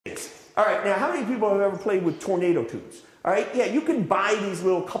All right, now how many people have ever played with tornado tubes? All right, yeah, you can buy these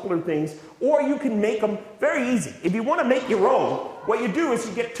little coupler things, or you can make them very easy. If you want to make your own, what you do is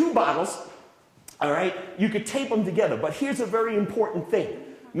you get 2 bottles, all right? You could tape them together, but here's a very important thing.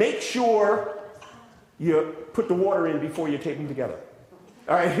 Make sure you put the water in before you tape them together.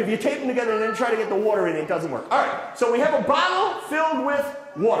 All right, if you tape them together and then try to get the water in, it doesn't work. All right, so we have a bottle filled with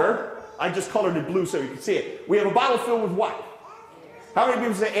water. I just colored it blue so you can see it. We have a bottle filled with what? How many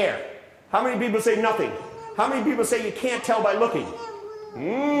people say air? How many people say nothing? How many people say you can't tell by looking?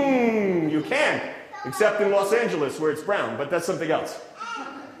 You can, except in Los Angeles where it's brown, but that's something else.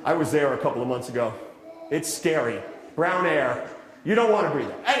 I was there a couple of months ago. It's scary. Brown air. You don't want to breathe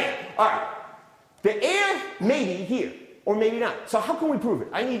it. Anyway, all right. The air may be here, or maybe not. So how can we prove it?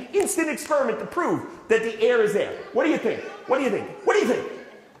 I need instant experiment to prove that the air is there. What do you think? What do you think? What do you think?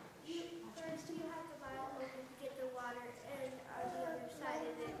 First, you have the bottle open to get the water, and on the other side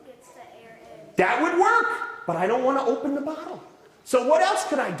of it gets the air in. That would work, but I don't want to open the bottle. So what else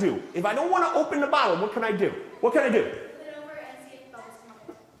could I do? If I don't want to open the bottle, what can I do? What can I do? Put it over and see if bubbles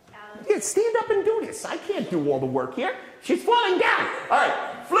come out. Yeah, stand up and do this. I can't do all the work here. She's falling down. All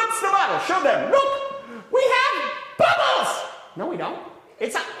right, flips the bottle. Show them. Look, we have bubbles. No, we don't.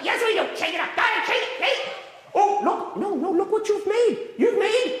 It's a, yes, we do. Shake it up. Got it. Shake it. Shake it. Oh, look. No, look what you've made. You've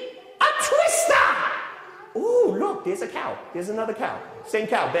made a twister. Oh, look, there's a cow. There's another cow. Same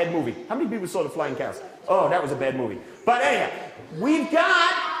cow, bad movie. How many people saw the flying cows? Oh, that was a bad movie. But anyhow, we've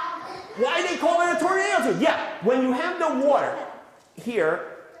got, why they call it a tornado tube? Yeah, when you have the water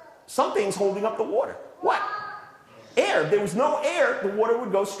here, something's holding up the water. What? Air. If there was no air, the water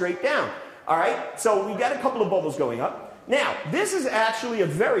would go straight down. All right, so we got a couple of bubbles going up. Now, this is actually a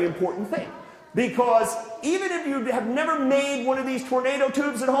very important thing, because even if you have never made one of these tornado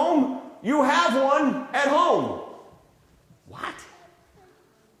tubes at home, you have one at home. What?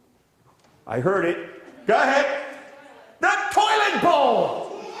 I heard it. Go ahead. The toilet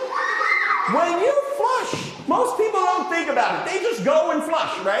bowl. When you flush, most people don't think about it. They just go and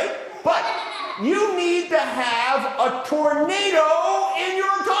flush, right? But you need to have a tornado in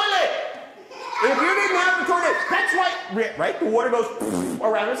your toilet. If you didn't have the tornado, that's why, right? The water goes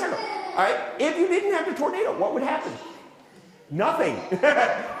around in a circle. All right? If you didn't have the tornado, what would happen? Nothing.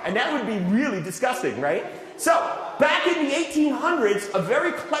 And that would be really disgusting, right? So, back in the 1800s, a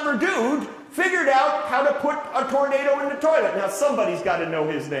very clever dude figured out how to put a tornado in the toilet. Now, somebody's got to know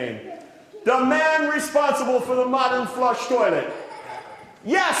his name. The man responsible for the modern flush toilet.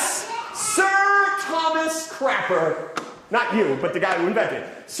 Yes, Sir Thomas Crapper. Not you, but the guy who invented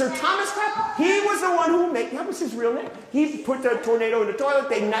it. Sir Thomas Crapper, he was the one who made, that was his real name. He put the tornado in the toilet.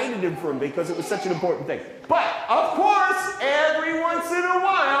 They knighted him for him because it was such an important thing. But, of course, every once in a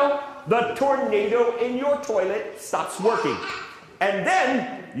while, the tornado in your toilet stops working. And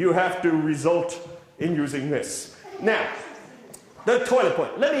then you have to result in using this. Now, the toilet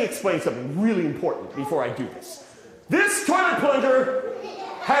plunger. Let me explain something really important before I do this. This toilet plunger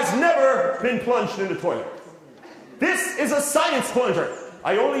has never been plunged in the toilet. This is a science plunger.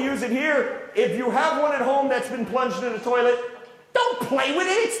 I only use it here. If you have one at home that's been plunged in the toilet, don't play with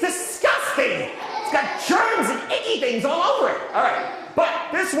it. It's disgusting. It's got germs and icky things all over it. All right.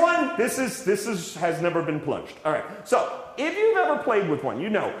 But this one, this has never been plunged. All right. So if you've ever played with one, you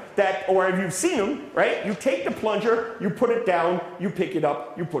know that, or if you've seen them, right? You take the plunger, you put it down, you pick it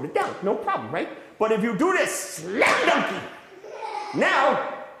up, you put it down. No problem, right? But if you do this, slam donkey,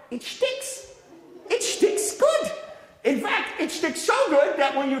 now it sticks. It sticks good. In fact, it sticks so good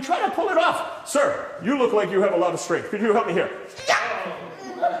that when you try to pull it off, sir, you look like you have a lot of strength. Could you help me here? Yeah.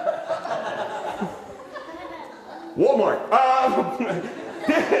 Walmart.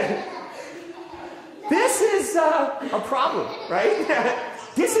 This is a problem, right?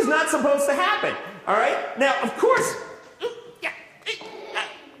 This is not supposed to happen, all right? Now, of course,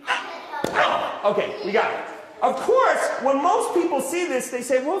 okay, we got it. Of course, when most people see this, they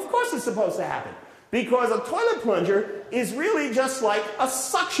say, well, of course it's supposed to happen. Because a toilet plunger is really just like a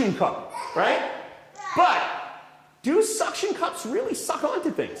suction cup, right? But do suction cups really suck onto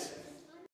things?